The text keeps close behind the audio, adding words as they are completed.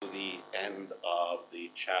end of the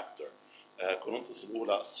chapter. كورنثوس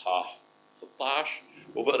الأولى إصحاح 16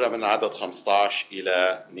 وبقرأ من عدد 15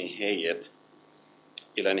 إلى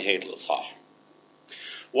نهاية الإصحاح.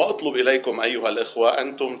 وأطلب إليكم أيها الإخوة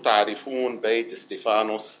أنتم تعرفون بيت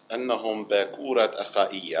استفانوس أنهم باكورة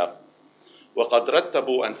أخائية وقد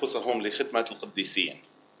رتبوا أنفسهم لخدمة القديسين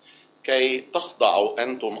كي تخضعوا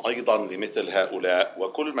أنتم أيضا لمثل هؤلاء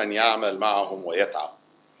وكل من يعمل معهم ويتعب.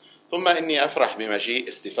 ثم إني أفرح بمجيء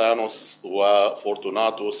استفانوس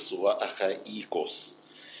وفورتوناتوس وأخائيكوس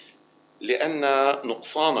لأن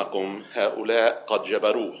نقصانكم هؤلاء قد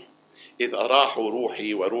جبروه إذ أراحوا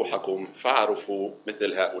روحي وروحكم فاعرفوا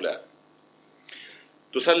مثل هؤلاء.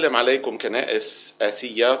 تسلم عليكم كنائس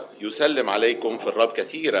آسية، يسلم عليكم في الرب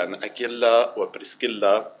كثيرا أكيلا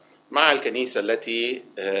وبريسكيلا مع الكنيسة التي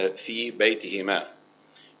في بيتهما.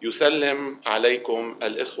 يسلم عليكم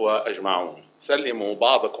الإخوة أجمعون. سلموا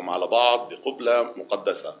بعضكم على بعض بقبلة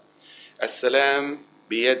مقدسة. السلام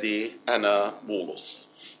بيدي أنا بولس.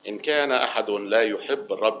 إن كان أحد لا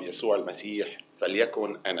يحب الرب يسوع المسيح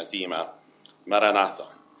فليكن أناثيما. مراناثا.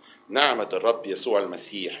 نعمة الرب يسوع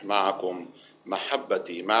المسيح معكم،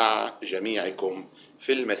 محبتي مع جميعكم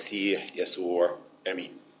في المسيح يسوع.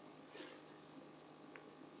 آمين.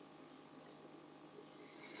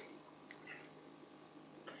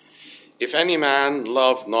 If any man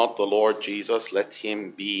love not the Lord Jesus, let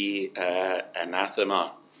him be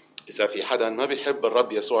anathema. إذا في حدا ما بيحب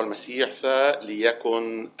الرب يسوع المسيح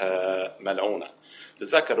فليكن ملعونا.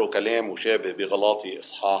 تذكروا كلام مشابه بغلاطي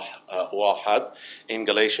إصحاح 1 in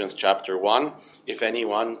Galatians chapter 1. If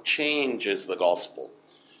anyone changes the gospel,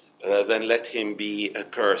 then let him be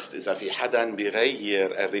accursed. إذا في حدا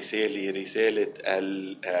بيغير رسالة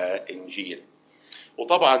الإنجيل.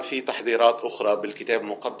 وطبعا في تحذيرات أخرى بالكتاب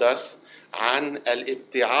المقدس عن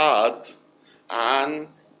الابتعاد عن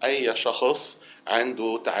أي شخص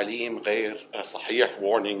عنده تعليم غير صحيح.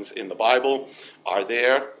 Warnings in the Bible are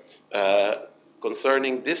there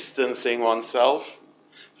concerning distancing oneself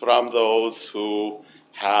from those who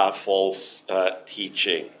have false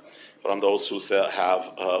teaching, from those who have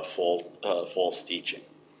false teaching.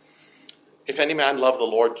 If any man love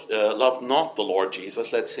not the Lord Jesus,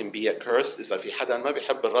 let him be accursed. إذا في حدا ما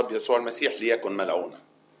بيحب الرب يسوع المسيح ليكن ملعونا.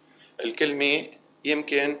 الكلمة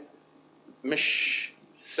يمكن مش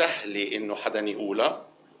سهلة إنه حدا يقولها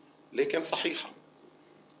لكن صحيحة.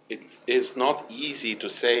 It is not easy to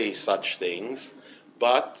say such things,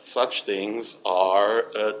 but such things are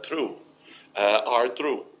true.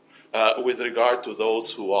 With regard to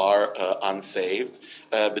those who are unsaved,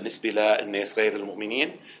 بالنسبة للناس غير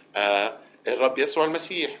المؤمنين. الرب يسوع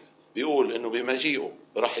المسيح بيقول إنه بمجيئه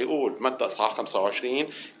راح يقول متى إصحاح 25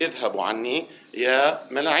 اذهبوا عني يا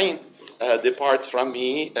ملعين. Depart from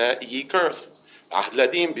me ye cursed. العهد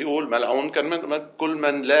القديم بيقول ملعون كل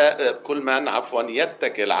من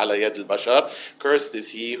يتكل على يد البشر. Cursed is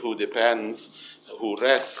he who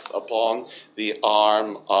rests upon the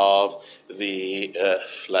arm of the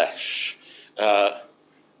flesh.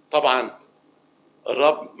 طبعا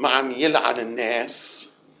الرب ما عم يلعن الناس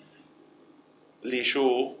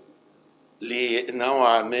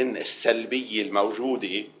لنوع من السلبية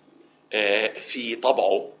الموجودة في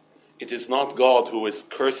طبعه. It is not God who is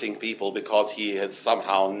cursing people because he is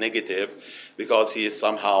somehow negative, because he is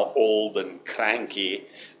somehow old and cranky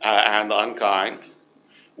and unkind.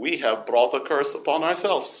 We have brought a curse upon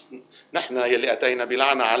ourselves. نحن يلي أتينا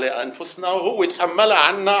بلعنة على أنفسنا وهو يتحمل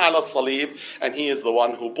عنا على الصليب, and he is the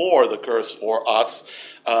one who bore the curse for us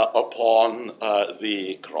upon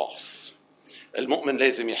the cross. المؤمن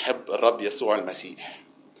لازم يحب الرب يسوع المسيح.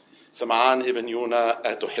 سمعان ابن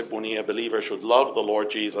يونا أتحبني? A believer should love the Lord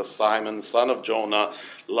Jesus. Simon, son of Jonah,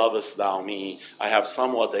 lovest thou me? I have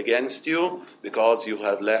somewhat against you because you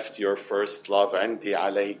have left your first love. عندي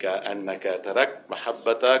عليك أنك تركت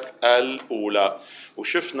محبتك الأولى.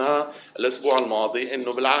 وشفنا الأسبوع الماضي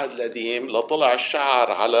إنه بالعهد القديم لطلع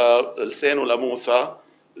الشعر على لسانه لموسى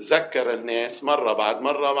ذكر الناس مرة بعد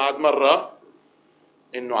مرة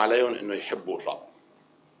إنه عليهم إنه يحبوا الرب.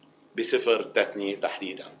 بسفر التثنية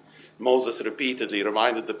تحديدا. Moses repeatedly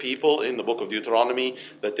reminded the people in the book of Deuteronomy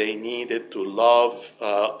that they needed to love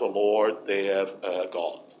the Lord their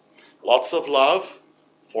God. Lots of love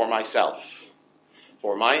for myself,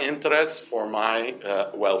 for my interests, for my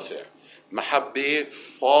welfare. محبة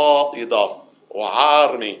فائضة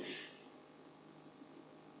وعارمة.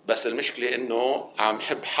 بس المشكلة إنه عم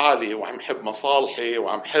حب حالي وعم حب مصالحي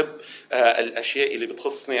وعم حب الأشياء اللي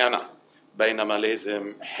بتخصني أنا، بينما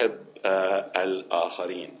لازم حب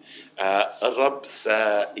الآخرين. الرب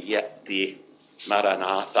سيأتي.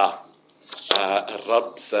 مراناثا.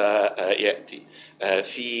 الرب سيأتي.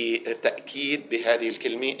 في تأكيد بهذه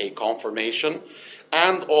الكلمة a confirmation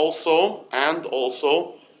and also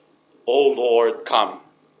oh Lord come.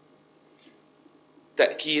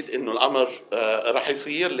 تأكيد إنه الأمر رح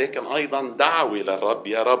يصير، لكن أيضا دعوة للرب،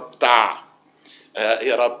 يا رب تعا،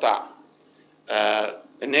 يا رب تعا.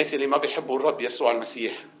 الناس اللي ما بيحبوا الرب يسوع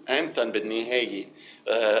المسيح أمتى بالنهاية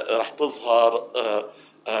رح تظهر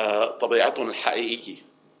طبيعتهم الحقيقية،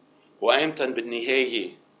 وأمتى بالنهاية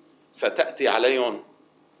ستأتي عليهم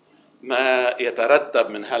ما يترتب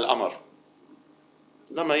من هالأمر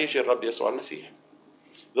لما يجي الرب يسوع المسيح.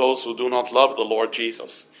 Those who do not love the Lord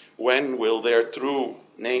Jesus, when will their true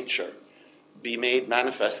nature be made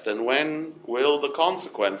manifest, and when will the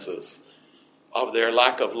consequences of their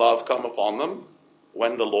lack of love come upon them?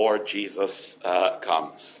 When the Lord Jesus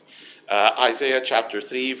comes. Isaiah chapter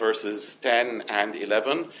 3 verses 10 and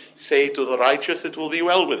 11 say to the righteous, it will be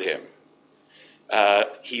well with him.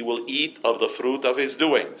 He will eat of the fruit of his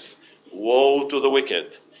doings. Woe to the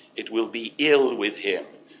wicked, it will be ill with him,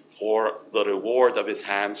 for the reward of his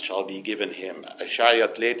hands shall be given him. Ishaya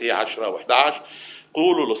 3:10-11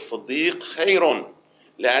 قولوا للصديق خير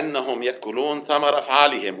لأنهم يأكلون ثمر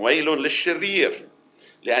أفعالهم، ويل للشرير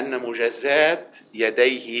لأن مجازات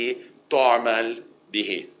يديه تعمل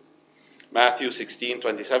به. Matthew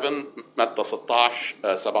 16:27 متى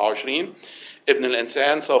 16:27 ابن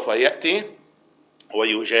الإنسان سوف يأتي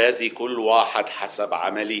ويجازي كل واحد حسب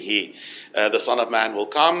عمله. The Son of Man will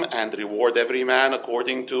come and reward every man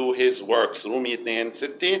according to his works. رومية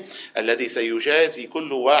 2:6 الذي سيجازي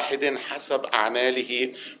كل واحد حسب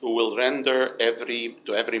أعماله, who will render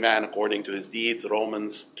to every man according to his deeds.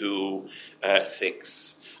 Romans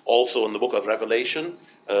 2:6. Also in the book of Revelation,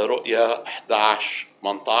 رؤيا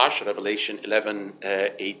 11:18, Revelation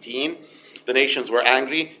 11:18. The nations were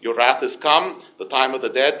angry, your wrath is come, the time of the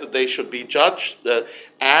dead, that they should be judged,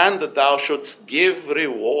 and that thou shouldst give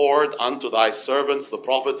reward unto thy servants, the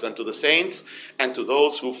prophets, and to the saints, and to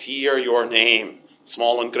those who fear your name,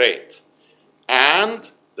 small and great, and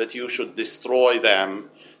that you should destroy them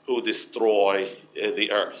who destroy the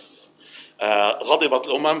earth. غضبت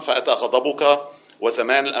الأمم فأتى غضبك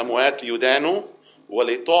وزمان الأموات ليدانوا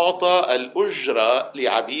ولتعطى الأجرة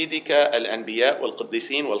لعبيدك الأنبياء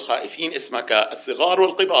والقديسين والخائفين اسمك الصغار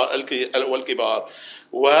والكبار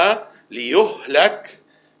وليهلك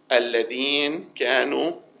الذين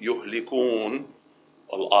كانوا يهلكون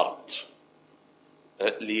الأرض.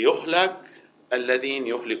 ليهلك الذين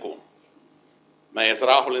يهلكون، ما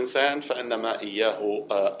يزرعه الإنسان فإنما إياه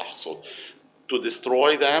أحصد. To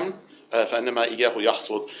destroy them فإنما إياه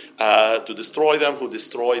يحصد. To destroy them who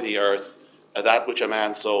destroy the earth. That which a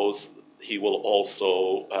man sows, he will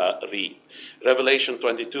also reap. Revelation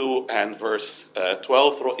 22 and verse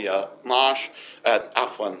 12, رؤيا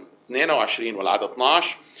 22 والعدد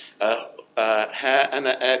 12. ها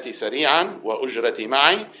أنا آتي سريعا وأجرتي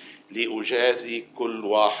معي لأجازي كل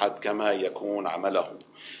واحد كما يكون عمله.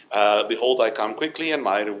 Behold, I come quickly, and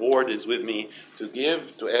my reward is with me to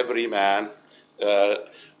give to every man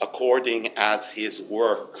according as his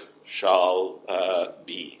work shall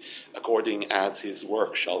be. According as his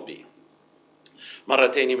work shall be. مرة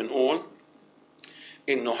تاني بنقول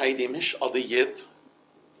إنه هيدي مش قضية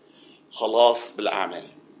خلاص بالأعمال.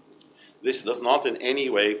 This does not in any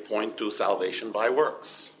way point to salvation by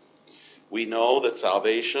works. We know that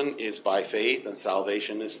salvation is by faith and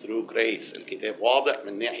salvation is through grace. الكتاب واضح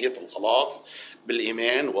من ناحية الخلاص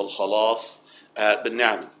بالإيمان والخلاص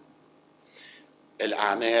بالنعمة.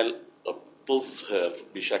 الأعمال تظهر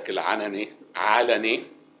بشكل علني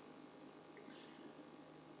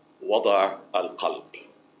وضع القلب،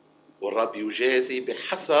 والرب يجازي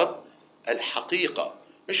بحسب الحقيقة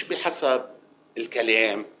مش بحسب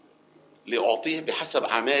الكلام. لأعطيه بحسب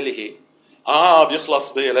أعماله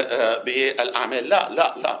بيخلص بالأعمال.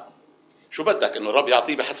 لا شو بدك إنه الرب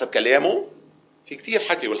يعطيه بحسب كلامه؟ في كتير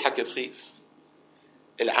حكي والحكي رخيص.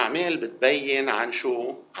 الأعمال بتبين عن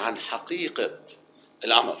شو؟ عن حقيقة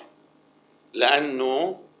الأمر.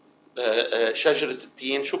 لأنه شجرة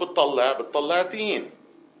التين شو بتطلع؟ بتطلع تين.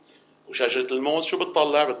 وشجرة الموز شو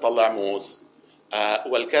بتطلع؟ بتطلع موز.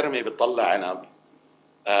 والكرمة بتطلع عنب.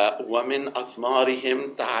 ومن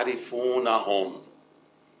أثمارهم تعرفونهم.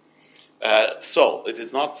 So it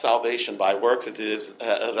is not salvation by works. It is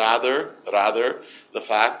rather the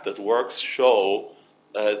fact that works show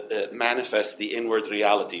manifest the inward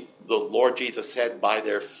reality. The Lord Jesus said, "By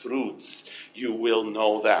their fruits you will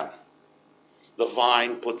know them." The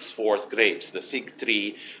vine puts forth grapes. The fig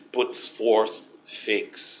tree puts forth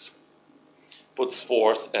figs.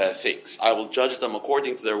 I will judge them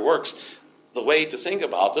according to their works. The way to think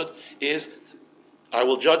about it is I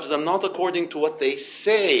will judge them not according to what they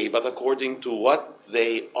say, but according to what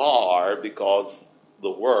they are, because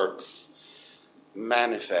the works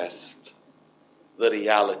manifest the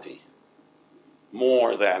reality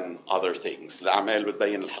more than other things. الأعمال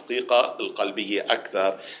بتبين الحقيقة القلبية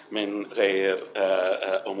أكثر من غير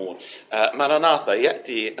أمور. مرناثا،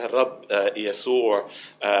 يأتي الرب يسوع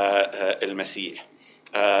المسيح.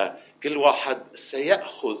 كل واحد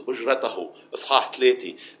سيأخذ أجرته. إصحاح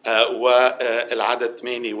 3 والعدد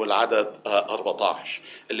 8 والعدد 14.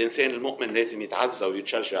 الإنسان المؤمن لازم يتعزى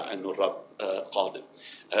ويتشجع أنه الرب قادم.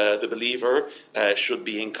 The believer should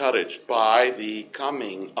be encouraged by the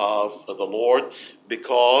coming of the Lord,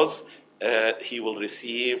 because he will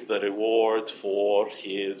receive the reward for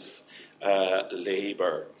his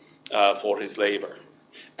labor,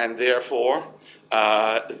 and therefore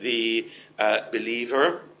the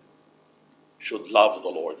believer should love the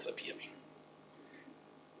Lord's appearing.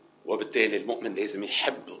 وبالتالي المؤمن لازم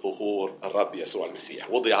يحب ظهور الرب يسوع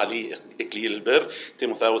المسيح. وضع عليه إكليل البر،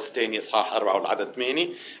 تيموثاوس الثاني إصحاح 4 والعدد 8،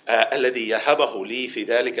 الذي يهبه لي في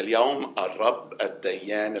ذلك اليوم الرب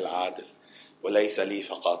الديان العادل، وليس لي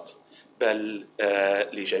فقط بل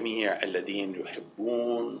لجميع الذين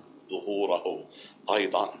يحبون ظهوره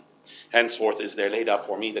أيضا. Henceforth is there laid up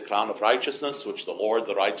for me the crown of righteousness, which the Lord,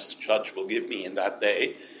 the righteous judge, will give me in that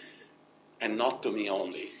day, and not to me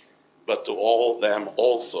only, but to all them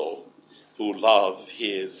also who love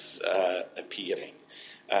his appearing.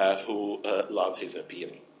 Love his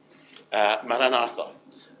appearing. Maranatha,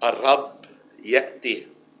 الرب يأتي.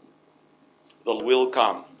 The will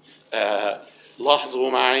come. لاحظوا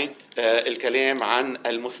معي الكلام عن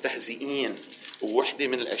المستهزئين. وواحدة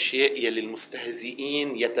من الأشياء يلي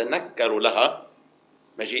المستهزئين يتنكروا لها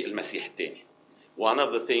مجيء المسيح الثاني. One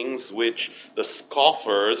of the things which the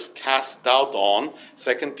scoffers cast doubt on,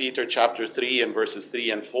 2 Peter chapter 3 and verses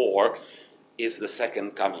 3 and 4, is the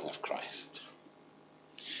second coming of Christ.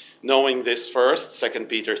 Knowing this first, 2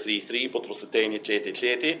 Peter 3:3, بطرس الثاني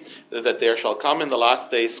 3:3, that there shall come in the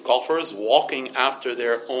last days scoffers walking after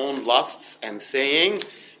their own lusts and saying,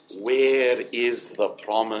 where is the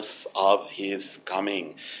promise of his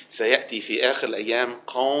coming? سيأتي في آخر الأيام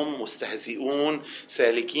قوم مستهزئون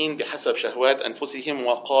سالكين بحسب شهوات أنفسهم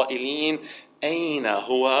وقائلين أين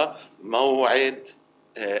هو موعد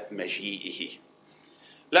مجيئه؟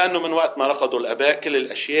 لأنه من وقت ما رقدوا الآباء كل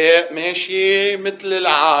الأشياء ماشي مثل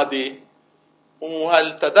العادة،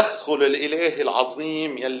 وهالتدخل الإلهي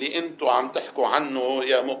العظيم يلي أنتوا عم تحكوا عنه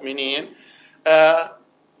يا مؤمنين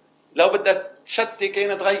لو بدها تشتي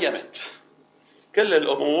كانت غيمت. كل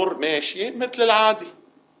الأمور ماشية مثل العادي،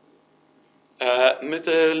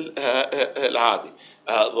 مثل العادي.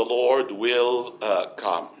 The Lord will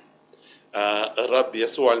come. الرب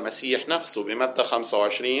يسوع المسيح نفسه بمتى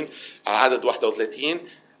 25 عدد 31،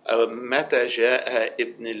 متى جاء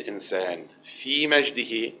ابن الإنسان في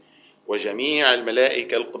مجده وجميع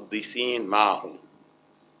الملائكة القديسين معه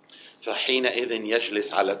فحينئذ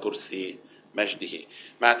يجلس على كرسي مجده.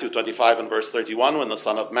 Matthew 25 and verse 31, when the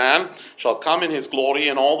Son of Man shall come in his glory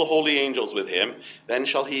and all the holy angels with him, then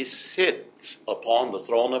shall he sit upon the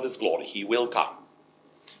throne of his glory. He will come.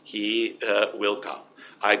 He will come.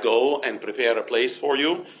 I go and prepare a place for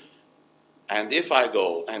you, and if I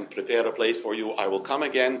go and prepare a place for you, I will come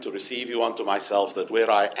again to receive you unto myself, that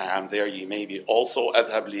where I am, there ye may be also.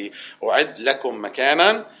 أذهب لي أعد لكم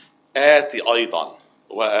مكانا آتي أيضا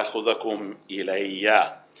وأخذكم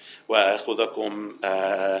إلي وأخذكم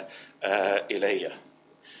إلي.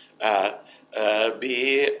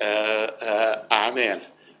 بأعمال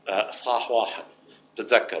إصحاح 1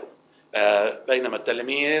 تتذكروا بينما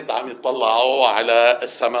التلاميذ عم يطلعوا على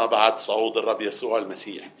السماء بعد صعود الرب يسوع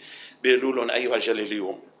المسيح، بيقولوا لهم أيها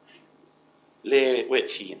الجليليون ليه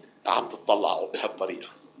واقفين عم تطلعوا بهالطريقة؟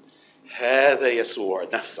 هذا يسوع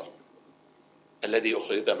نفسه الذي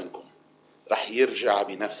أخرج منكم رح يرجع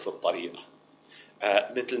بنفس الطريقة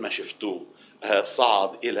مثل ما شفتوه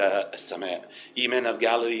صعد إلى السماء. Ye men of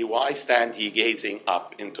Galilee, why stand ye gazing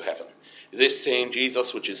up into heaven? This same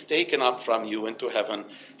Jesus which is taken up from you into heaven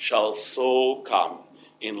shall so come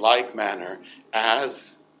in like manner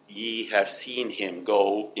as ye have seen him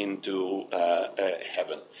go into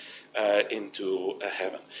heaven.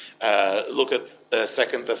 Look at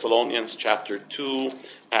 2 Thessalonians chapter 2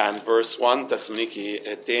 and verse 1.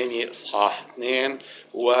 تسالونيكي الثاني إصحاح 2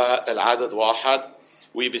 والعدد 1.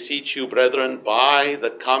 We beseech you, brethren, by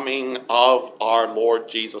the coming of our Lord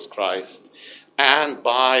Jesus Christ, and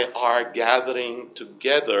by our gathering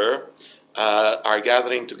together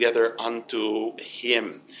unto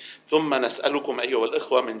him. ثم نسألكم أيها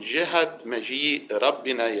الإخوة من جهة مجيء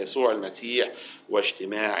ربنا يسوع المسيح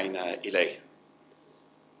واجتماعنا إليه.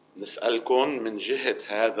 نسألكم من جهة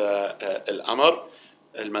هذا الأمر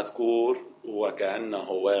المذكور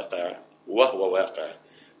وكأنه واقع، وهو واقع،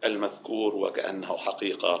 المذكور وكأنه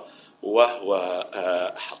حقيقة، وهو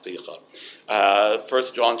حقيقة.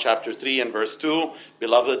 1 John chapter 3 and verse 2,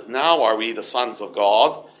 Beloved, now are we the sons of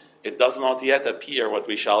God. It does not yet appear what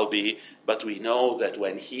we shall be, but we know that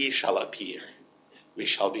when he shall appear, we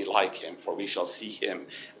shall be like him, for we shall see him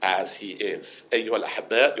as he is. أيها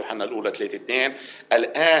الأحباء، يوحنا الأولى 3:2،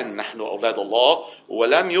 الآن نحن أولاد الله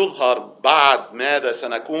ولم يظهر بعد ماذا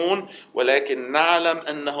سنكون، ولكن نعلم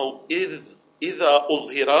أنه إذا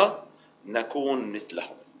أظهر نكون مثله.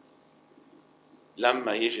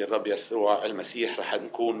 لما يجي الرب يسوع المسيح رح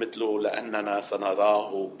نكون مثله، لأننا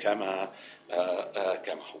سنراه كما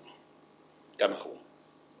هو.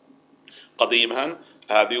 قديما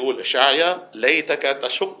بيقول إشعيا: ليتك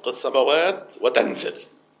تشق السماوات وتنزل.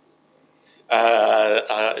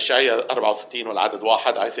 إشعيا 64 والعدد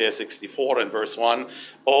 1، Isaiah 64 and verse 1,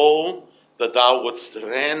 Oh, that thou wouldst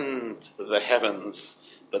rend the heavens,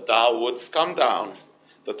 that thou wouldst come down,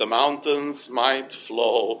 that the mountains might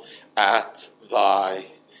flow at thy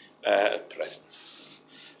presence.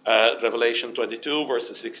 Revelation 22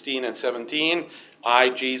 verses 16 and 17, I,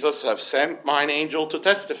 Jesus, have sent mine angel to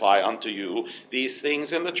testify unto you these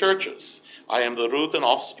things in the churches. I am the root and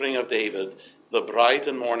offspring of David, the bright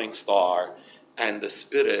and morning star, and the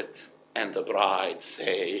Spirit and the bride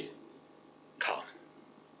say, Come.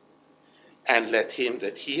 And let him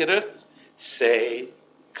that heareth say,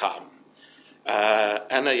 Come.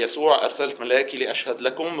 أنا يسوع أرسلت ملاكي لأشهد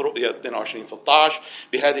لكم، رؤيا 22:16،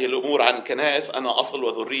 بهذه الأمور عن الكنائس، أنا أصل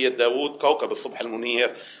وذرية داود، كوكب الصبح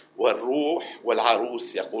المنير، والروح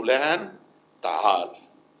والعروس يقولان تعال.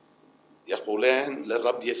 يقولان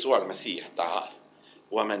للرب يسوع المسيح تعال،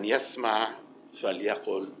 ومن يسمع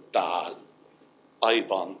فليقل تعال.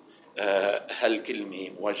 أيضا هالكلمة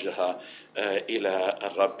موجهة إلى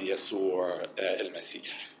الرب يسوع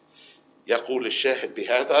المسيح. يقول الشاهد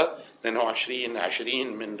بهذا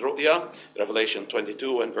 22:20 من رؤيا Revelation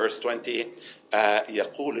 22 and verse 20،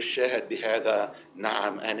 يقول الشاهد بهذا: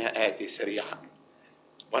 نعم أنا آتي سريعا.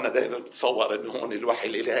 وأنا دائما بتصور أنه هون الوحي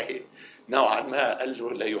الإلهي نوعا ما قال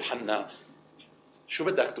له ليوحنا: شو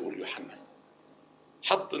بدك تقول يوحنا؟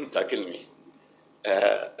 حط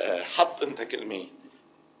أنت كلمة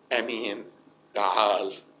أمين،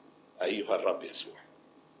 تعال أيها الرب يسوع.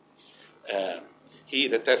 He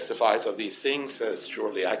that testifies of these things says,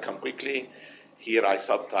 surely I come quickly. Here I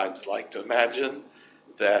sometimes like to imagine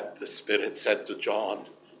that the Spirit said to John,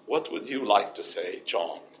 what would you like to say,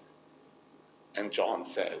 John? And John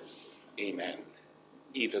says, Amen.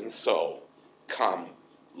 Even so, come,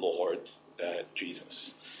 Lord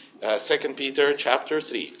Jesus. 2 Peter chapter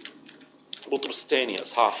 3. بطرس الثاني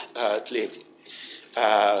اصحاح 3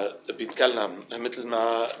 بيتكلم مثل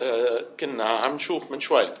ما كنا عم نشوف من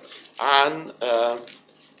شوي عن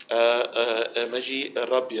مجيء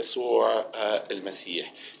الرب يسوع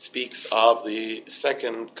المسيح. Speaks of the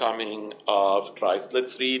second coming of Christ.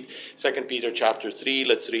 Let's read 2 Peter chapter 3.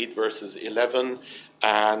 Let's read verses 11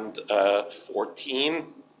 and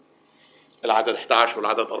 14. العدد 11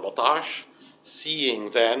 والعدد 14.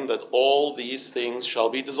 Seeing then that all these things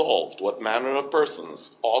shall be dissolved, what manner of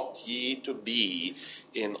persons ought ye to be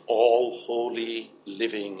in all holy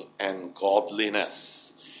living and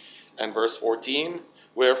godliness? And verse 14,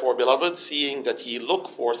 wherefore, beloved, seeing that ye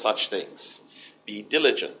look for such things, be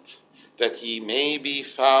diligent, that ye may be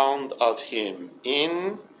found of him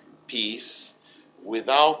in peace,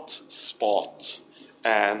 without spot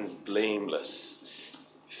and blameless,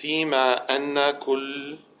 فيما أن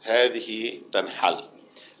كل هذه تنحل.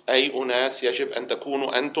 أي أناس يجب أن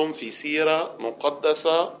تكونوا أنتم في سيرة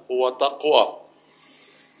مقدسة وتقوى.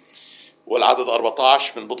 والعدد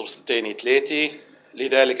 14 من بطرس الثاني 3،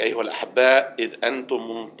 لذلك أيها الأحباء إذ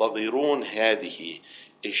أنتم منتظرون هذه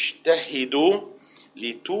اجتهدوا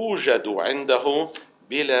لتوجدوا عنده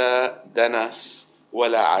بلا دنس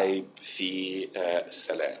ولا عيب في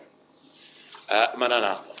السلام.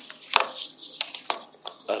 مرناطة.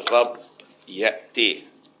 الرب يأتي.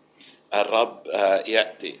 الرب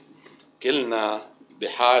يأتي. كلنا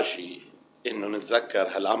بحاجة إنه نتذكر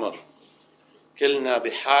هالأمر. كلنا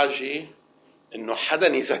بحاجة إنه حدا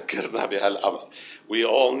يذكرنا بهالأمر. We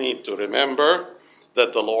all need to remember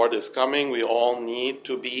that the Lord is coming. We all need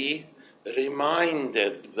to be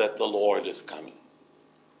reminded that the Lord is coming.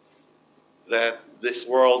 That this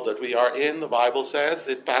world that we are in, the Bible says,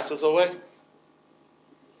 it passes away.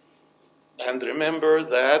 And remember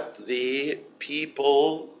that the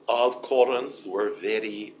people of Corinth were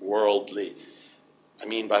very worldly. I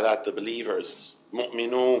mean by that the believers.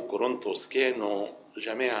 مؤمنو كورنثوس كانوا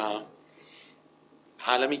جماعة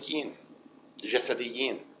عالميين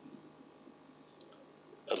جسديين.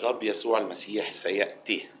 الرب يسوع المسيح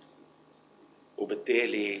سيأتي،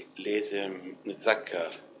 وبالتالي لازم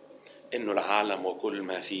نتذكر إنه العالم وكل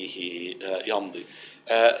ما فيه يمضي.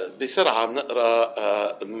 بسرعة نقرأ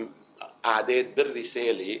أعداد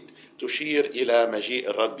بالرسالة تشير إلى مجيء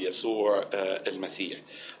الرب يسوع المسيح.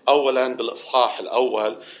 أولا بالإصحاح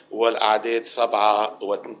الأول والأعداد 7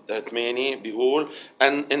 و8 بيقول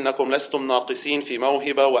إنكم لستم ناقصين في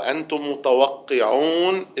موهبة وأنتم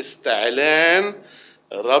متوقعون استعلان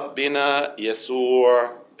ربنا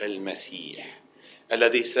يسوع المسيح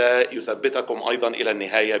الذي سيثبتكم أيضا إلى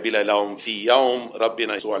النهاية بلا لوم في يوم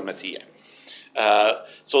ربنا يسوع المسيح.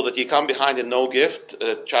 So that ye come behind in no gift,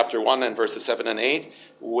 chapter 1 and verses 7 and 8,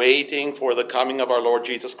 waiting for the coming of our Lord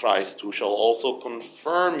Jesus Christ, who shall also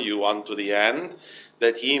confirm you unto the end,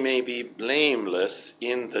 that ye may be blameless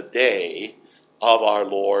in the day of our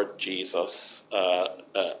Lord Jesus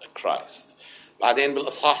Christ. بعدين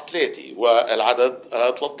بالإصحاح 3 والعدد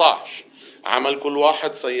 13 عمل كل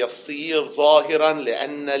واحد سيصير ظاهرا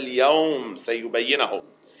لأن اليوم سيبينه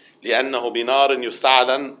لأنه بنار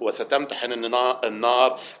يستعلن وستمتحن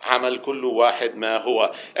النار عمل كل واحد ما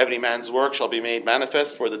هو. Every man's work shall be made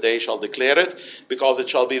manifest, for the day shall declare it, because it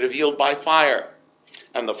shall be revealed by fire.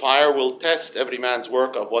 And the fire will test every man's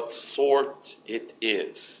work of what sort it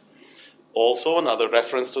is. Also another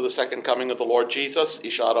reference to the second coming of the Lord Jesus,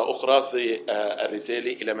 إشارة أخرى في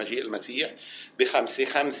الرسالة إلى مجيء المسيح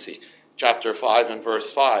ب5:5 chapter 5 and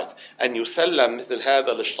verse 5 أن يسلم مثل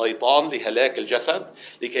هذا للشيطان لهلاك الجسد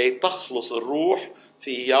لكي تخلص الروح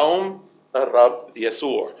في يوم الرب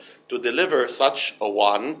يسوع, to deliver such a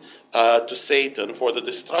one to Satan for the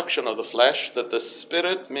destruction of the flesh, that the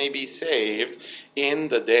spirit may be saved in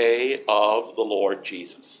the day of the Lord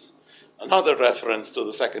Jesus. Another reference to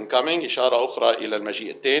the second coming, إشارة أخرى إلى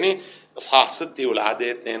المجيء الثاني, إصحاح 6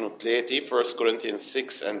 والعدد 2 و 3, 1 Corinthians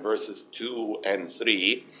 6 and verses 2 and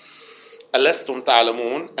 3. ألستم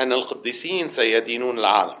تعلمون أن القديسين سيدينون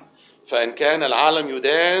العالم؟ فإن كان العالم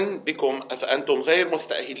يدان بكم فأنتم غير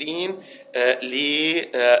مستأهلين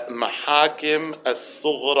لمحاكم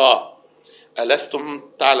الصغرى. ألستم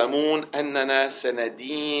تعلمون أننا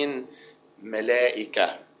سندين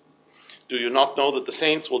ملائكة؟ Do you not know that the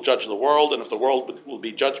saints will judge the world, and if the world will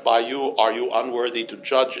be judged by you, are you unworthy to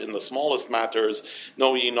judge in the smallest matters?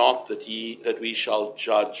 Know ye not that we shall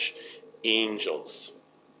judge angels?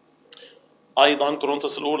 أيضا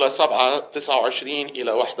كورنثوس الأولى 7:29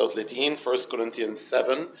 إلى 31, 1 Corinthians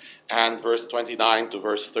 7 and verse 29 to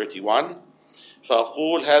verse 31.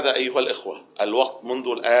 فأقول هذا أيها الإخوة الوقت منذ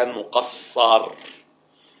الآن مقصر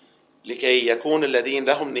لكي يكون الذين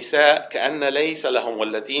لهم نساء كأن ليس لهم,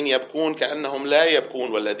 والذين يبكون كأنهم لا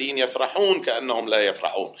يبكون, والذين يفرحون كأنهم لا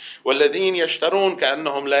يفرحون, والذين يشترون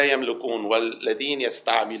كأنهم لا يملكون, والذين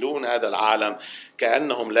يستعملون هذا العالم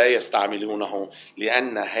كأنهم لا يستعملونه,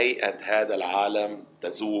 لأن هيئة هذا العالم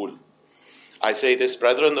تزول. I say this,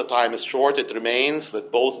 brethren, the time is short, it remains,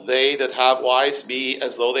 that both they that have wives be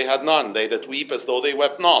as though they had none, they that weep as though they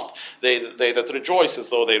wept not, they that rejoice as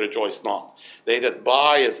though they rejoiced not, they that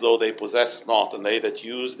buy as though they possessed not, and they that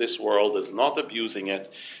use this world as not abusing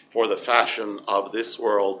it, for the fashion of this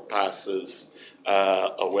world passes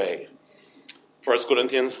away. 1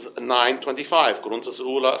 Corinthians 9:25, كورنثوس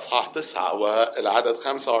الأولى إصحاح 9 والعدد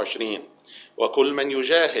 25. وكل من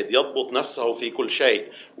يجاهد يضبط نفسه في كل شيء,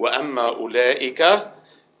 وأما أولئك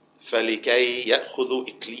فلكي يأخذوا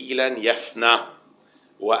إكليلا يفنى,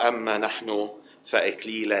 وأما نحن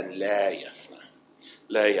فإكليلا لا يفنى.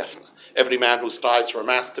 Every man who strives for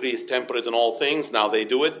mastery is temperate in all things. Now they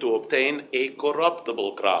do it to obtain a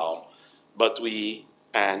corruptible crown, but we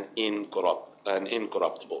an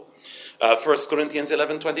incorruptible. 1 Corinthians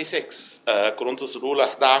 11:26, كورنثوس الأولى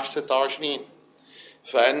 11:26.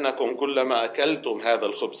 فإنكم كلما أكلتم هذا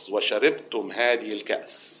الخبز وشربتم هذه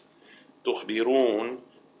الكأس تخبرون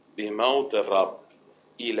بموت الرب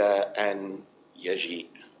إلى أن يجيء.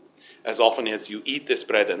 As often as you eat this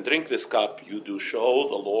bread and drink this cup, you do show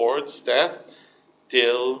the Lord's death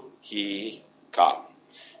till he come.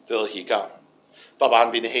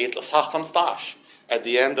 طبعا بنهاية الإصحاح 15, at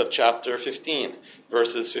the end of chapter 15,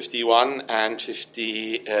 verses 51 and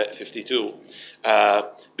 52.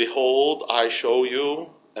 Behold, I show you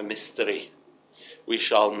a mystery. We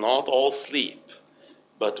shall not all sleep,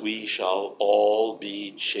 but we shall all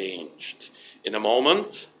be changed. In a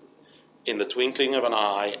moment, in the twinkling of an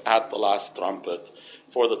eye, at the last trumpet.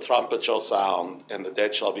 For the trumpet shall sound, and the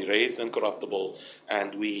dead shall be raised incorruptible,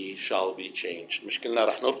 and we shall be changed. مش كلنا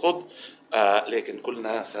رح نرقد, لكن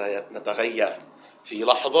كلنا سنتغير في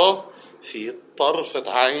لحظة, في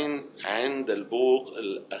طرفة عين, عند البوق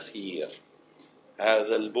الأخير.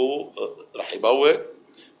 هذا البوق رح يبوق،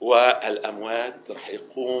 والأموات رح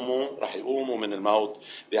يقوموا من الموت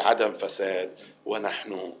بعدم فساد،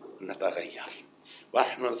 ونحن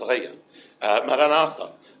نتغير.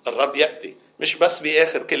 مرناطة، الرب يأتي، مش بس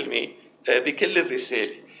بآخر كلمة، بكل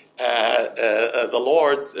الرسالة. The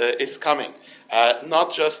Lord is coming,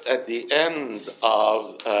 not just at the end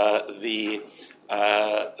of the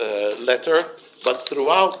letter, but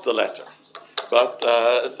throughout the letter.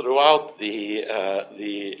 Throughout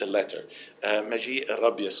the letter. مجيء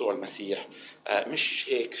الرب يسوع المسيح مش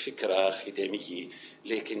هيك فكرة ختامية،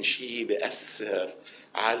 لكن شيء بيأثر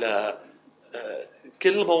على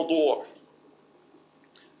كل موضوع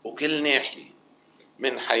وكل ناحية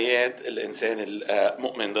من حياة الإنسان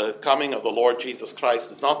المؤمن. The coming of the Lord Jesus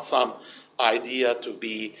Christ is not some idea to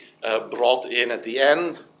be brought in at the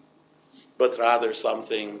end, but rather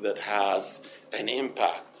something that has an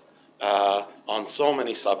impact on so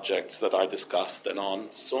many subjects that are discussed, and on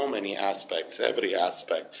so many aspects, every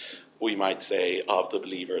aspect, we might say, of the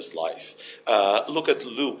believer's life. Look at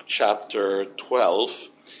Luke chapter 12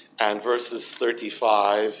 and verses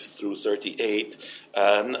 35 through 38.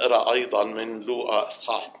 نقرأ أيضا من لوقا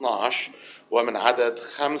إصحاح 12 ومن عدد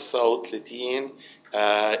 35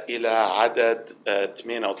 إلى عدد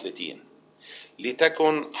 38.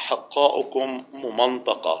 لتكن حقائكم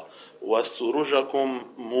ممنطقة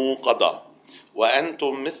وسرجكم موقدة،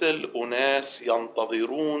 وأنتم مثل أناس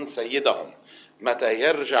ينتظرون سيدهم متى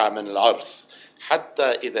يرجع من العرس، حتى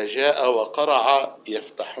إذا جاء وقرع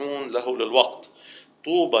يفتحون له للوقت.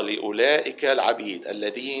 طوبى لأولئك العبيد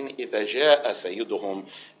الذين إذا جاء سيدهم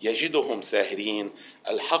يجدهم ساهرين.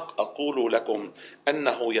 الحق أقول لكم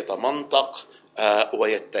أنه يتمنطق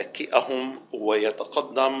ويتكئهم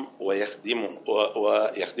ويتقدم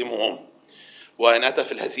ويخدمهم. وإن أتى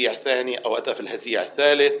في الهزيع الثاني أو أتى في الهزيع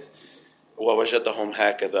الثالث ووجدهم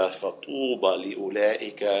هكذا، فطوبى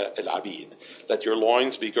لأولئك العبيد. Let your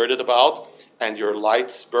loins be girded about, and your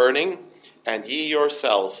lights burning, and ye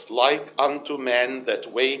yourselves like unto men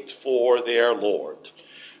that wait for their Lord,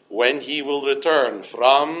 when he will return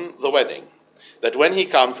from the wedding, that when he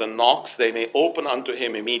comes and knocks, they may open unto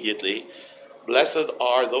him immediately. Blessed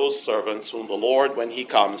are those servants whom the Lord, when he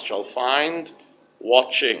comes, shall find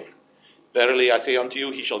watching. Verily I say unto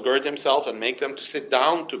you, he shall gird himself and make them to sit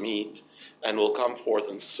down to meat, and will come forth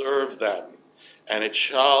and serve them. And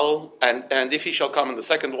if he shall come in the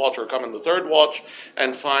second watch, or come in the third watch,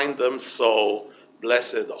 and find them so,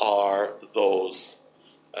 blessed are those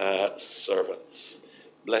servants.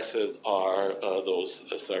 Blessed are those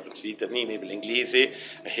servants. في ترنيمة بالإنجليزي,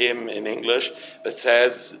 a hymn in English that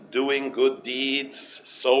says, doing good deeds,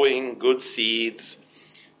 sowing good seeds,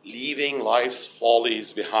 leaving life's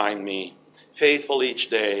follies behind me, faithful each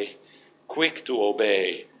day, quick to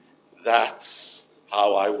obey. That's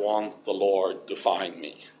how I want the Lord to find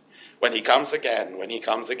me. When he comes again,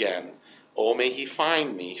 oh, may he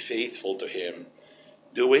find me faithful to him,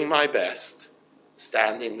 doing my best,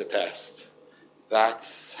 standing the test.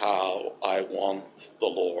 That's how I want the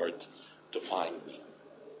Lord to find me.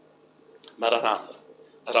 مرناطة،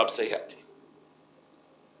 الرب سيأتي.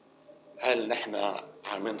 هل نحن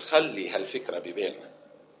عم نخلي هالفكرة ببالنا؟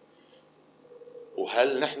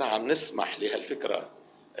 وهل نحن عم نسمح لهالفكرة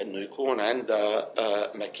انه يكون عندها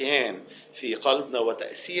مكان في قلبنا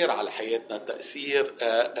وتأثير على حياتنا، التأثير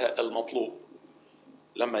المطلوب؟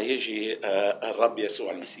 لما يجي الرب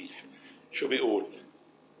يسوع المسيح شو بيقول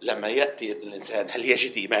لما يأتي الإنسان؟ هل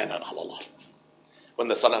يجد إيمانا على الأرض؟ When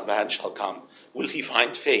the Son of Man shall come, will he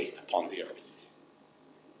find faith upon the earth?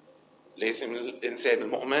 لازم الإنسان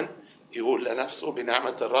المؤمن يقول لنفسه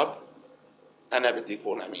بنعمة الرب أنا بدي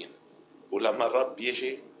أكون أمين. ولما الرب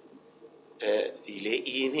يجي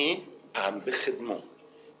يلاقيني عم بخدمه،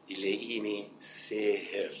 يلاقيني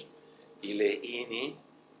ساهر،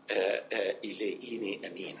 يلاقيني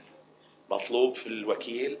أمين. مطلوب في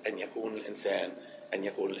الوكيل أن يكون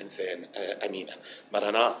الإنسان أمينا.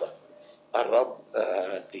 مرناطة، الرب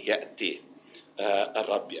يأتي.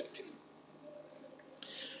 الرب يأتي.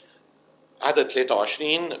 عدد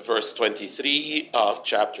 23, verse 23 of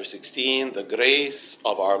chapter 16, the grace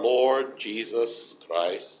of our Lord Jesus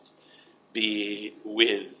Christ be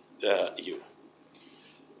with you.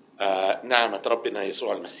 نعمة ربنا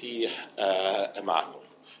يسوع المسيح معكم.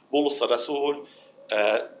 بولس الرسول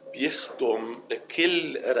بيختم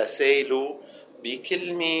كل رسائله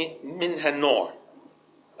بكلمة من هالنوع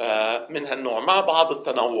مع بعض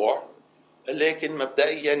التنوع، لكن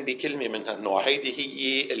مبدئيا بكلمة من هالنوع. هيدي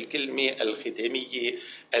هي الكلمة الختامية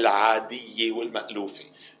العادية والمألوفة.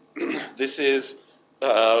 This is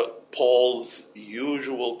Paul's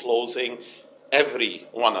usual closing every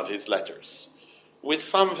one of his letters, with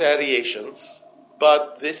some variations, but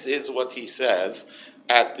this is what he says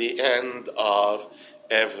at the end of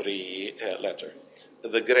every letter.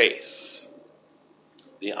 The grace,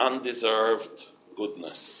 the undeserved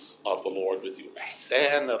goodness of the Lord with you.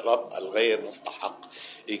 إحسان الرب الغير مستحق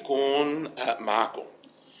يكون معكم.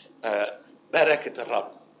 بركة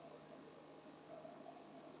الرب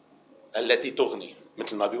التي تغني،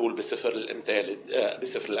 مثل ما بيقول بسفر الأمثال.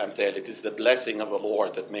 It is the blessing of the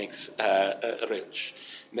Lord that makes rich.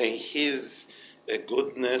 May His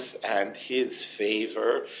goodness and His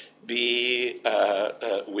favor be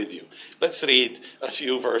with you. Let's read a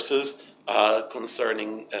few verses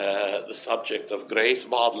concerning the subject of grace.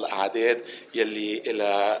 بعض الأعداد يلي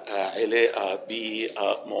إلى علاقة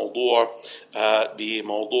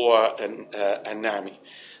بموضوع النعمة.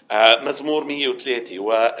 مزمور 103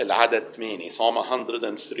 والعدد 8. Psalm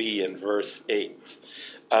 103 and verse 8.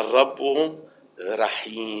 الرب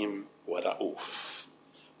رحيم ورؤوف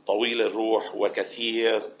طويل الروح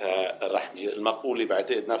وكثير الرحمة. المقولة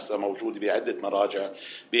بعتقد نفسها موجودة بعدة مراجع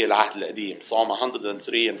بالعهد القديم. Psalm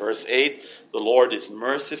 103 and verse 8. The Lord is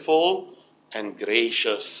merciful and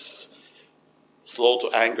gracious, slow to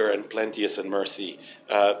anger and plenteous in mercy.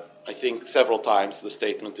 I think several times the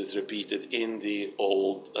statement is repeated in the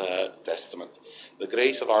Old Testament. The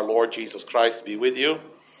grace of our Lord Jesus Christ be with you.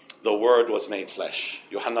 The Word was made flesh.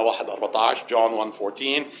 Yohanna 1:14, John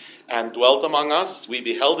 1:14, and dwelt among us. We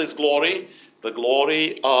beheld His glory, the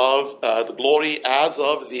glory as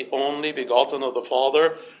of the only begotten of the Father,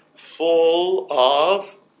 full of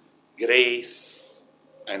grace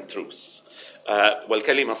and truth.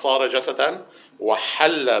 والكلمة صار جسدا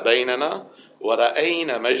وحل بيننا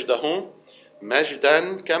ورأينا مجده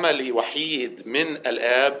مجدا كما لوحيد من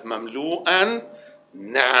الآب مملوءا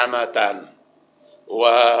نعمة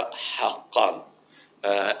وحقا.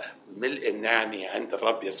 ملء النعمة عند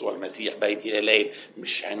الرب يسوع المسيح بين إليه،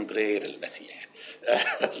 مش عند غير المسيح.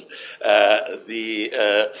 The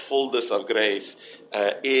fullness of grace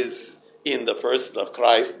is in the person of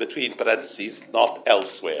Christ, between parentheses, not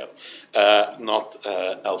elsewhere.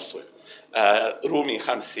 رومي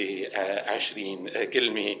 5:20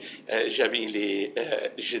 كلمة جميلة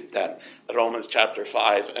جدا. Romans chapter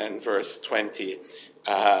 5 and verse 20.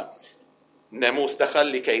 ناموس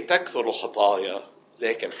دخل لكي تكثر الخطايا،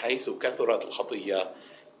 لكن حيث كثرت الخطية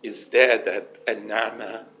ازدادت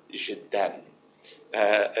النعمة جدا.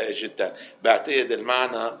 بعتقد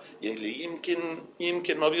المعنى اللي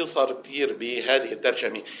يمكن ما بيظهر كثير بهذه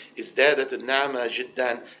الترجمة، ازدادت النعمة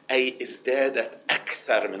جدا أي ازدادت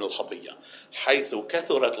أكثر من الخطية. حيث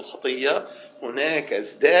كثرت الخطية هناك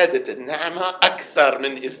ازدادت النعمة أكثر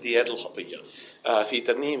من ازدياد الخطية. في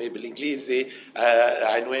ترنيمة بالإنجليزي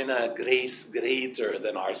عنوانها Grace greater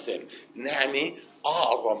than our sin. نعمة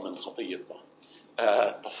أعظم من خطيتنا،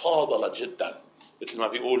 تفاضلت جدا، مثل ما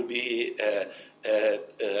بيقول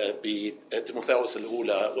بتيموثاوس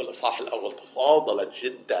الأولى والإصحاح الأول. تفاضلت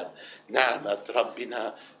جدا نعمة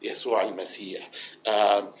ربنا يسوع المسيح.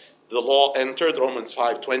 The law entered, Romans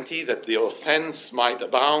 5:20, that the offense might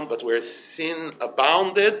abound, but where sin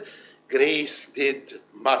abounded, grace did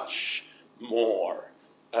much more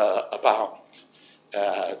abound.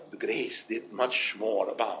 The grace did much more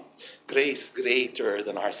abound. Grace greater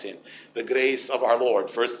than our sin. The grace of our Lord,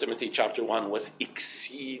 1 Timothy chapter 1, was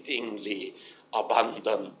exceedingly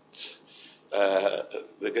abundant.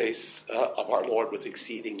 The grace of our Lord was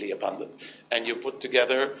exceedingly abundant. And you put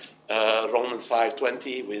together Romans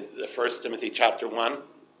 5:20 with 1 Timothy chapter 1.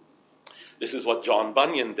 This is what John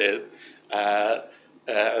Bunyan did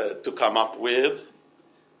to come up with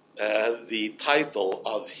the title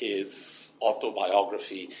of his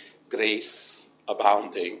autobiography, Grace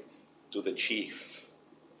Abounding to the Chief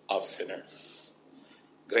of Sinners.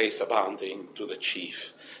 Grace abounding to the chief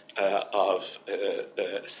of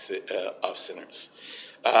sinners.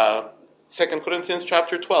 2 Corinthians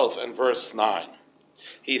chapter 12 and verse 9.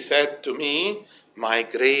 He said to me, my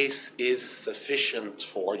grace is sufficient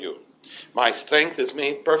for you. My strength is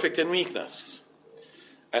made perfect in weakness.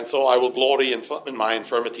 And so I will glory in my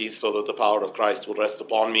infirmities so that the power of Christ will rest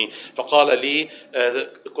upon me. فقال لي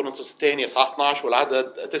كورنثوس الثاني اصحاح 12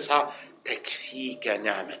 والعدد 9 تكفيك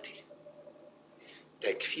نعمتي.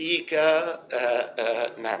 تكفيك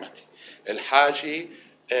نعمتي. الحاجة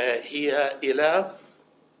هي إلى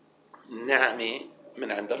نعمة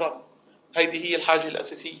من عند الرب. هذه هي الحاجة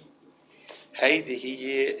الأساسية. هذه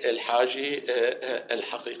هي الحاجة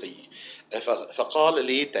الحقيقية. فقال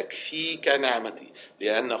لي تكفيك نعمتي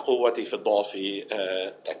لأن قوتي في الضعف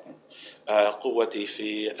تكمن. قوتي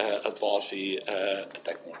في الضعف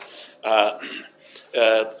تكمن.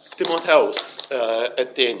 تيموثاوس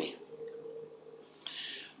الثاني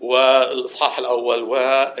والإصحاح الأول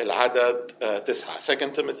والعدد 9.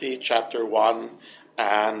 2 Timothy chapter 1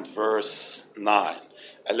 and verse 9.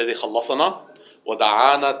 الذي خلصنا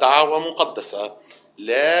ودعانا دعوة مقدسة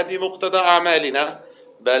لا بمقتضى أعمالنا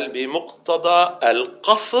بل بمقتضى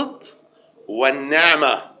القصد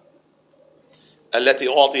والنعمة التي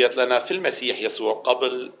أعطيت لنا في المسيح يسوع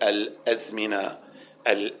قبل الأزمنة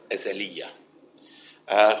الأزلية.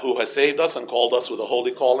 Who has saved us and called us with a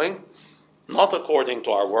holy calling, not according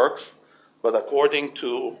to our works, but according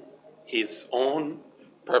to His own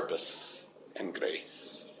purpose and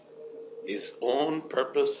grace. His own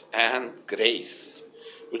purpose and grace,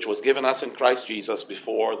 which was given us in Christ Jesus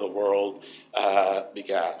before the world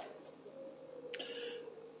began.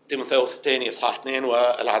 تيموثاوس الثاني إصحاح 2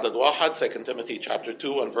 والعدد 1. 2 Timothy chapter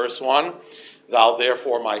 2 and verse 1. Thou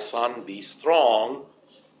therefore, my son, be strong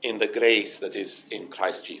in the grace that is in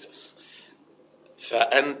Christ Jesus.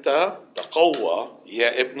 فأنت تقوى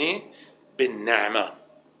يا ابني بالنعمة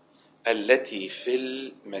التي في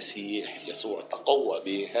المسيح يسوع. تقوى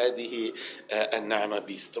بهذه النعمة.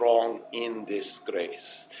 Be strong in this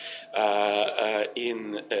grace.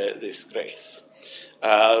 This grace.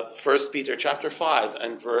 1 Peter chapter 5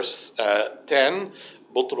 and verse 10.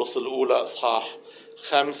 بطرس الأولى إصحاح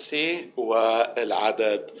 5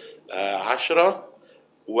 والعدد 10.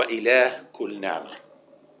 وإله كل نعمة.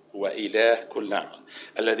 وإله كل نعمة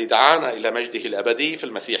الذي دعانا إلى مجده الأبدي في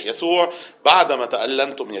المسيح يسوع بعدما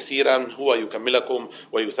تألمتم يسيرا هو يكملكم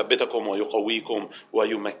ويثبتكم ويقويكم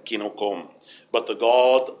ويمكنكم. But the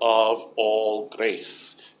God of all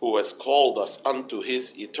grace, who has called us unto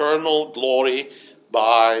His eternal glory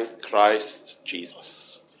by Christ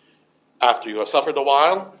Jesus, after you have suffered a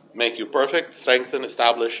while, make you perfect, strengthen,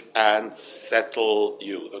 establish, and settle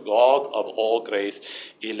you. The God of all grace,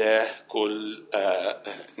 إله كل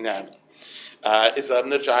نعمة. إذا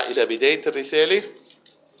بنرجع إلى بداية الرسالة،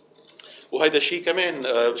 وهذا الشيء كمان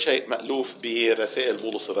شيء مألوف برسائل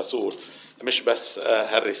بولس الرسول، مش بس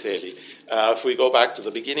هالرسالة. If we go back to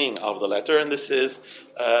the beginning of the letter, and this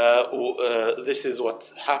is what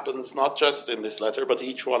happens not just in this letter, but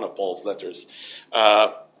each one of Paul's letters.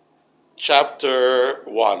 Chapter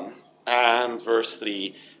 1 and verse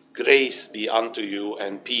 3. Grace be unto you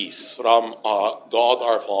and peace from God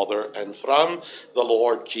our Father and from the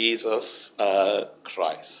Lord Jesus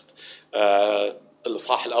Christ.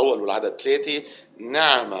 الإصحاح الأول والعدد 3.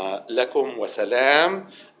 نعمة لكم وسلام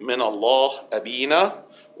من الله أبينا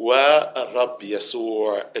والرب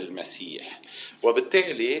يسوع المسيح.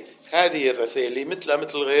 وبالتالي هذه الرسالة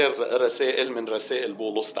مثل غير رسائل من رسائل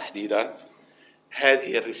بولس تحديدا،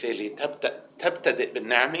 هذه الرسالة تبتدئ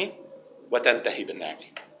بالنعمة وتنتهي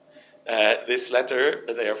بالنعمة. This letter,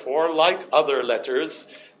 therefore, like other letters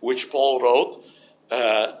which Paul wrote,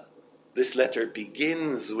 this letter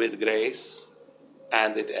begins with grace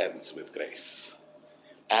and it ends with grace.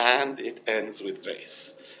 And it ends with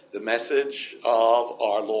grace. The message of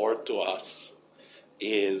our Lord to us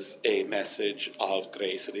is a message of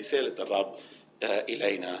grace. رسالة الرب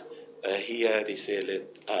إلينا هي رسالة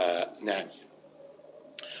نعمة.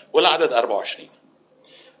 والعدد 24.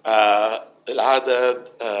 العدد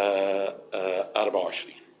 24.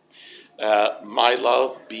 My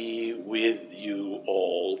love be with you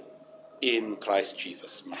all in Christ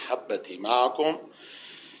Jesus. محبتي معكم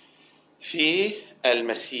في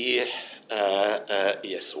المسيح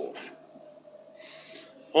يسوع.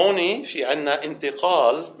 هون في عنا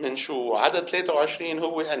انتقال من شو عدد 23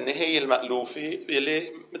 هو النهاية المألوفة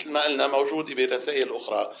اللي مثل ما قلنا موجودة بالرسائل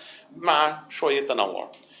الأخرى مع شوية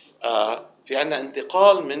تنوع. في عنا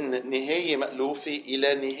انتقال من نهاية مألوفة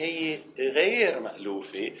إلى نهاية غير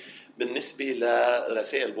مألوفة بالنسبة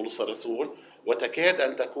لرسائل بولس الرسول، وتكاد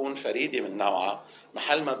أن تكون فريدة من نوعها،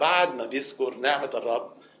 محل ما بعد ما بيذكر نعمة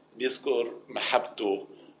الرب بيذكر محبته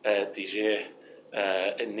تجاه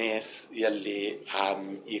الناس يلي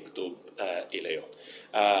عم يكتب إليهم.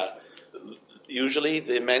 Usually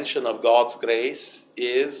the mention of God's grace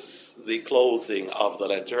is the closing of the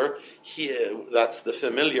letter. Here, that's the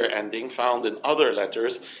familiar ending found in other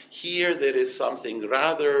letters. Here there is something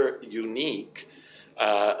rather unique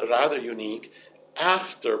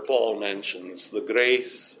after Paul mentions the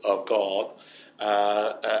grace of God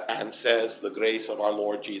and says the grace of our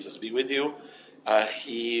Lord Jesus be with you.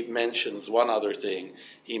 He mentions one other thing.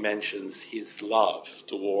 He mentions his love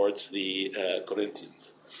towards the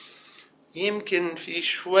Corinthians. يمكن في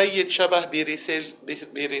شوية شبه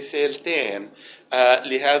برسالتين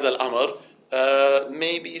لهذا الأمر.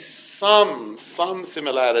 Maybe some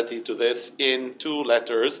similarity to this in two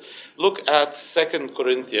letters. Look at 2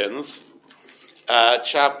 Corinthians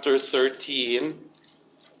chapter 13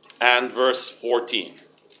 and verse 14.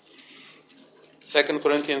 2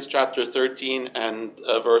 Corinthians chapter 13 and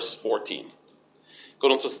verse 14.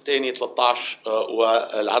 كورنثوس الثاني 13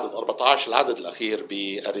 والعدد 14 العدد الأخير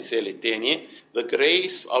بالرسالة الثانية. The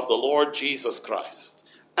grace of the Lord Jesus Christ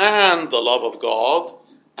and the love of God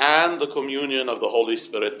and the communion of the Holy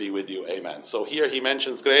Spirit be with you. Amen. So here he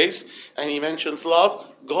mentions grace and he mentions love,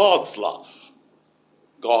 God's love.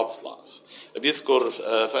 God's love. بيذكر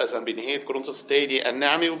فإذا بنهاية كورنثوس الثاني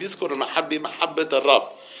النعمة وبيذكر المحبة محبة الرب.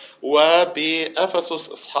 وبأفسس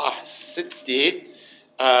إصحاح 6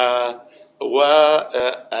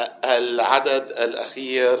 والعدد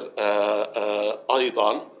الأخير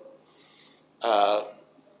أيضا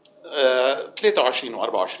 23 و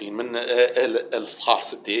 24 من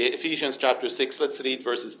الإصحاح 6. Ephesians chapter 6, let's read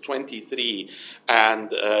verses 23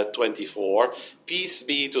 and 24. Peace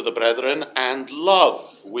be to the brethren and love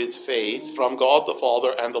with faith from God the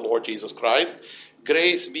Father and the Lord Jesus Christ.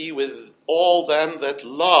 Grace be with all them that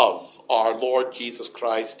love our Lord Jesus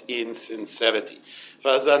Christ in sincerity.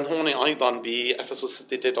 فإذا هون أيضا بأفسس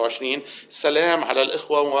 6:23 سلام على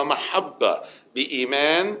الإخوة ومحبة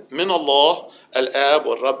بإيمان من الله الآب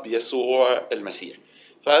والرب يسوع المسيح.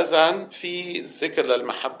 فإذا في ذكر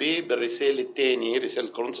للمحبة بالرسالة الثانية رسالة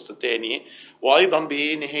كورنثوس الثانية وأيضا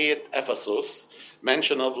بنهاية أفسس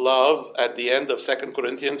mention of love at the end of 2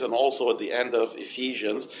 Corinthians and also at the end of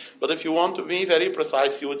Ephesians. But if you want to be very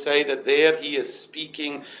precise, you would say that there he is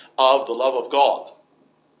speaking of the love of God.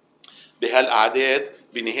 بهالأعداد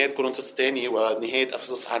بنهاية كورنثوس الثانية ونهاية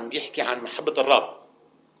أفسس عم بيحكي عن محبة الرب.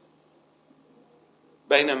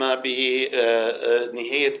 بينما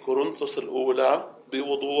بنهاية كورنثوس الأولى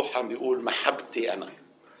بوضوح عم بيقول محبتي أنا.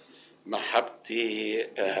 محبتي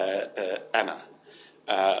أنا.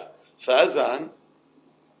 فإذا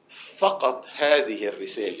فقط هذه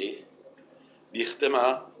الرسالة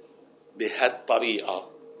بيختمها بهالطريقة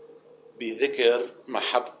بذكر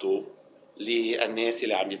محبته للناس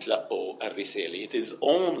اللي عم يتلقوا الرسالة. It is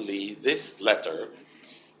only this letter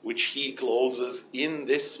which he closes in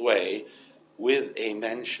this way with a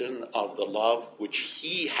mention of the love which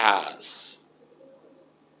he has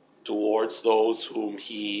towards those whom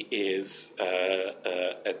he is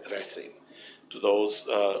addressing. To those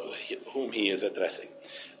whom he is addressing.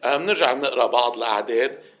 نرجع نقرأ بعض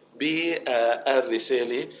الأعداد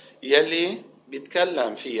بالرسالة يلي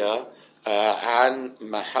بيتكلم فيها عن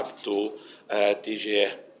محبته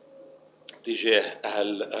تجاه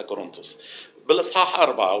أهل كورنثوس. بالإصحاح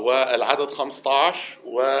 4 والعدد 15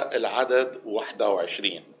 والعدد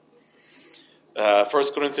 21.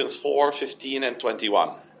 1 Corinthians 4:15 and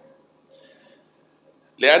 21.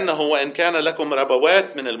 لأنه وإن كان لكم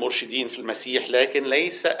ربوات من المرشدين في المسيح لكن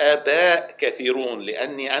ليس آباء كثيرون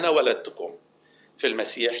لأني أنا ولدتكم في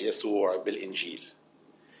المسيح يسوع بالإنجيل.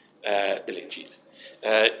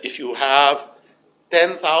 If you have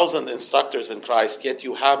 10,000 instructors in Christ, yet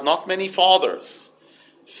you have not many fathers,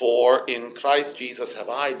 for in Christ Jesus have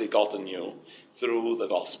I begotten you through the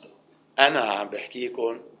gospel. أنا عم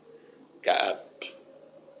بحكيكم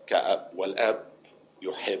كأب والأب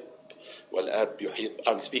يحب. والأب يحب.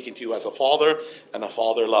 I'm speaking to you as a father, and a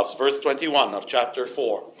father loves. Verse 21 of chapter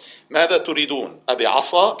 4. ماذا تريدون؟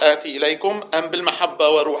 أبعصا آتي إليكم أم بالمحبة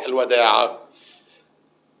وروح الوداعة؟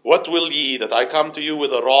 What will ye, that I come to you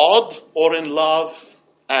with a rod, or in love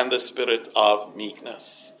and the spirit of meekness?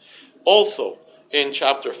 Also in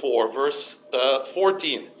chapter 4 verse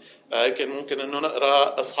 14 كان ممكن أنه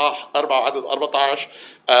نقرأ أصحاح 4 عدد 14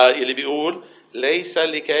 اللي بيقول ليس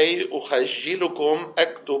لكي أخجلكم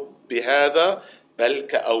أكتب بهذا بل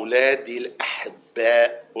كأولادي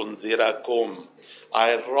الأحباء أنذركم.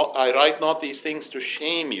 I write not these things to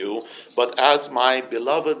shame you, but as my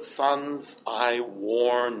beloved sons I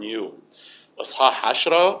warn you. أصحاح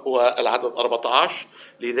 10 والعدد 14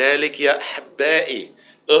 لذلك يا أحبائي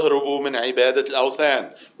اهربوا من عبادة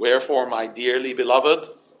الأوثان. Wherefore my dearly beloved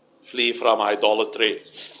flee from idolatry.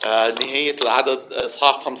 نهاية العدد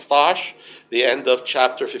أصحاح 15 the end of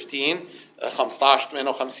chapter 15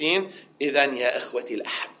 15-58 إذن يا إخوتي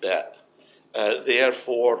الأحباء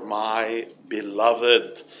therefore my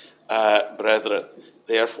beloved brethren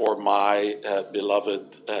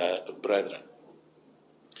brethren.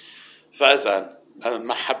 فإذا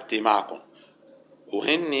محبتي معكم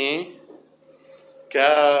وهني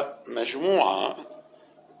كمجموعة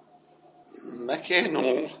ما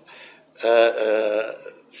كانوا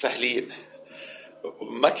سهلين.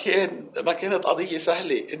 ما كانت قضية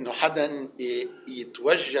سهلة إنه حدا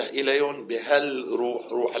يتوجه إليهم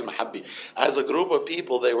روح المحبة. As a group of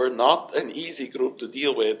people, they were not an easy group to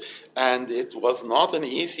deal with, and it was not an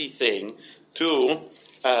easy thing to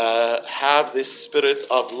have this spirit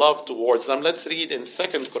of love towards them. Let's read in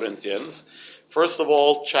 2 Corinthians, first of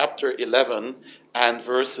all, chapter 11 and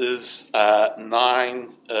verses 9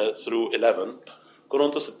 through 11.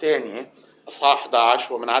 كورنثوس الثاني أصحاح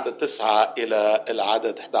 11 ومن عدد 9 إلى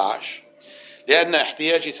العدد 11. لأن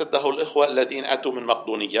احتياجي سده الإخوة الذين أتوا من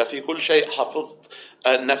مقدونية، في كل شيء حفظت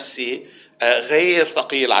نفسي غير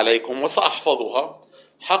ثقيل عليكم وسأحفظها.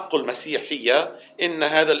 حق المسيح فيا إن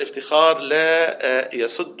هذا الافتخار لا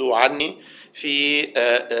يسد عني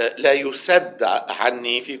لا يسد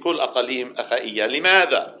عني في كل أقاليم أخائية.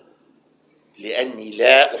 لماذا؟ لأني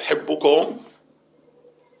لا أحبكم.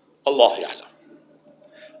 الله يعلم.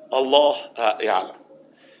 الله يعلم.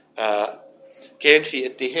 كان في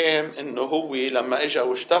اتهام انه هو لما اجى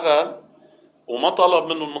واشتغل وما طلب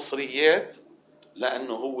منه المصريات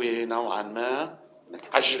لانه هو نوعا ما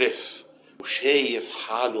متعجرف وشايف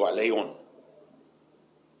حاله عليهم،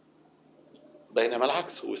 بينما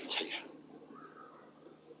العكس هو صحيح،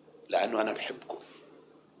 لانه انا بحبكم.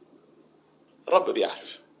 الرب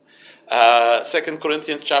بيعرف. 2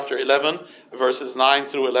 Corinthians chapter 11 verses 9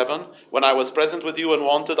 through 11. When I was present with you and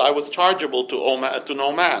wanted, I was chargeable to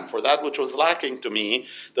no man, for that which was lacking to me,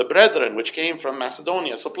 the brethren which came from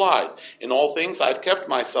Macedonia supplied. In all things I've kept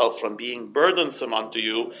myself from being burdensome unto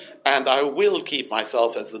you, and I will keep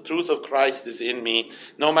myself, as the truth of Christ is in me.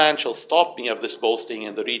 No man shall stop me of this boasting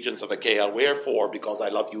in the regions of Achaia. Wherefore? Because I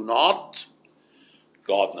love you not?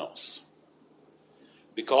 God knows.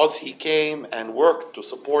 Because he came and worked to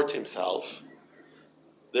support himself,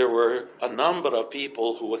 there were a number of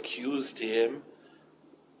people who accused him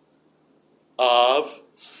of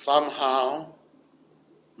somehow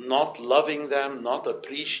not loving them, not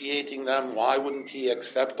appreciating them. Why wouldn't he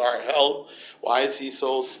accept our help? Why is he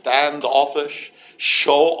so standoffish,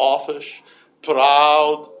 show-offish,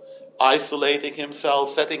 proud, isolating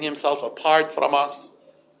himself, setting himself apart from us?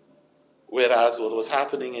 Whereas what was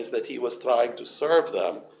happening is that he was trying to serve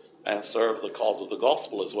them and serve the cause of the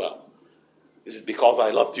gospel as well. Is it because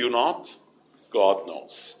I loved you not? God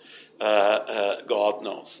knows. God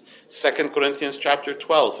knows. 2 Corinthians chapter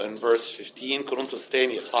 12 and verse 15. كورنثوس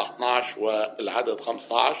الثاني إصحاح 12 والعدد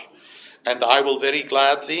 15. And I will very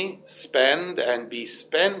gladly spend and be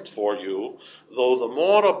spent for you, though the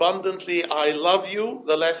more abundantly I love you,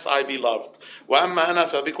 the less I be loved. وأما أنا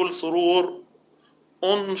فبكل سرور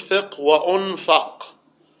أنفق وأنفق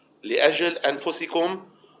لأجل أنفسكم،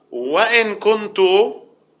 وإن كنت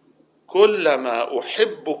كلما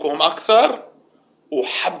أحبكم أكثر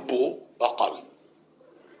أحب أقل.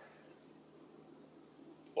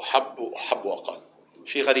 أحب أقل.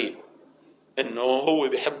 شيء غريب إنه هو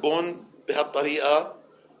بيحبون بهالطريقة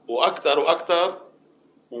وأكثر وأكثر،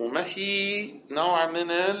 وما في نوع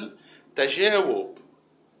من التجاوب،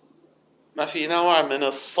 ما في نوع من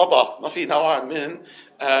الصدى، ما في نوع من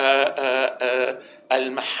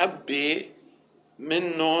المحبة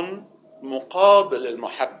منهم مقابل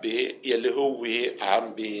المحبة يلي هو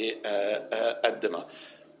عم بيقدمها.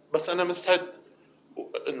 بس أنا مستعد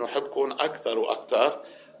إنه أحبكم أكثر وأكثر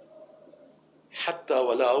حتى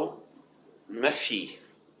ولو ما في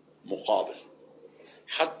مقابل،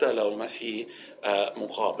 حتى لو ما في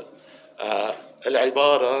مقابل.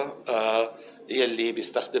 العبارة يلي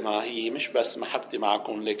بيستخدمها هي مش بس محبتي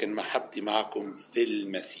معكم، لكن محبتي معكم في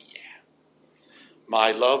المسيح.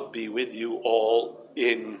 My love be with you all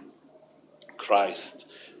in Christ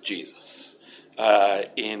Jesus.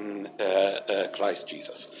 In Christ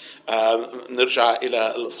Jesus. نرجع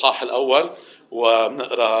إلى الإصحاح الأول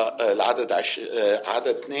ونقرأ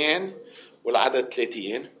عدد 2 والعدد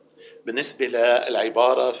 30 بالنسبة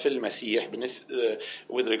للعبارة في المسيح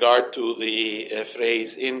with regard to the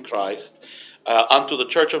phrase in Christ. Unto the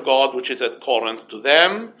church of God which is at Corinth, to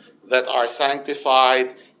them that are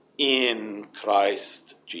sanctified in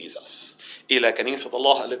Christ Jesus. إلى كنيسة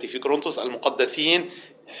الله التي في كورنثوس المقدسين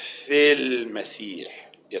في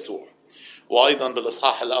المسيح يسوع. وأيضا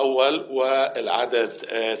بالإصحاح الأول والعدد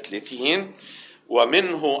 30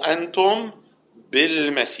 ومنه أنتم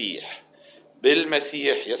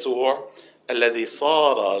بالمسيح يسوع الذي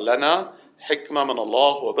صار لنا حكمة من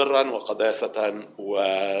الله وبرا وقداسة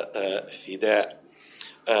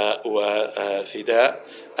وفداء.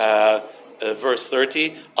 Verse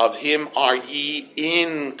 30, of him are ye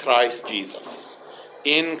in Christ Jesus.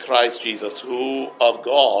 In Christ Jesus, who of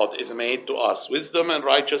God is made to us wisdom and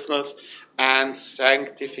righteousness and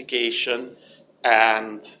sanctification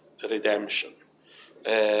and redemption.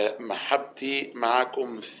 محبتي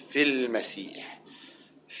معكم في المسيح.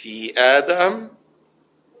 في آدم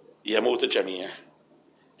يموت الجميع،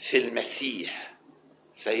 في المسيح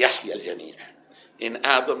سيحيا الجميع. In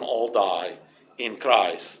Adam all die, in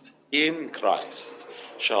Christ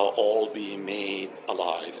shall all be made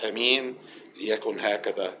alive. Amen. ليكن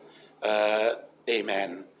هكذا.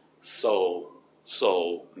 Amen. So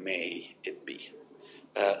may it be.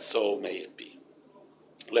 So may it be.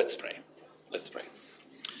 Let's pray. Let's pray.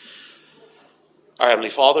 Our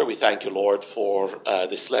Heavenly Father, we thank you, Lord, for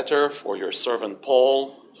this letter, for your servant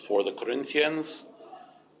Paul, for the Corinthians,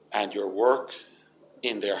 and your work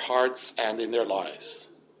in their hearts and in their lives.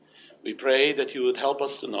 We pray that you would help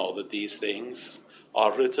us to know that these things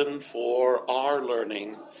are written for our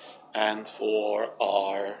learning and for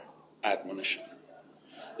our admonition.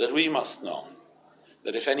 That we must know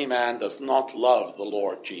that if any man does not love the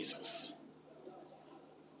Lord Jesus,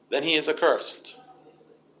 then he is accursed.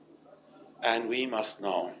 And we must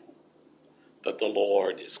know that the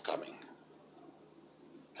Lord is coming.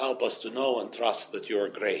 Help us to know and trust that your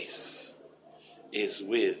grace is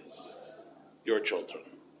with your children.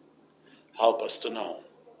 Help us to know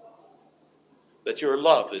that your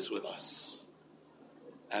love is with us,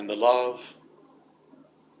 and the love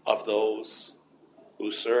of those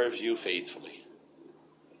who serve you faithfully.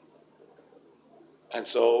 And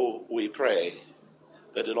so we pray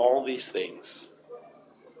that in all these things,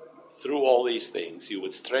 through all these things, you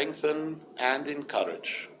would strengthen and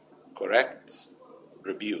encourage, correct,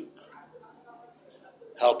 rebuke.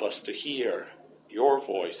 Help us to hear your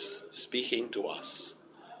voice speaking to us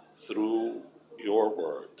through your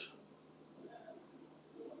word.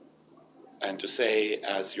 And to say,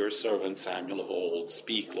 as your servant Samuel of old,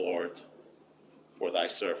 speak, Lord, for thy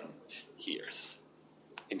servant hears.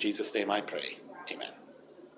 In Jesus' name I pray. Amen.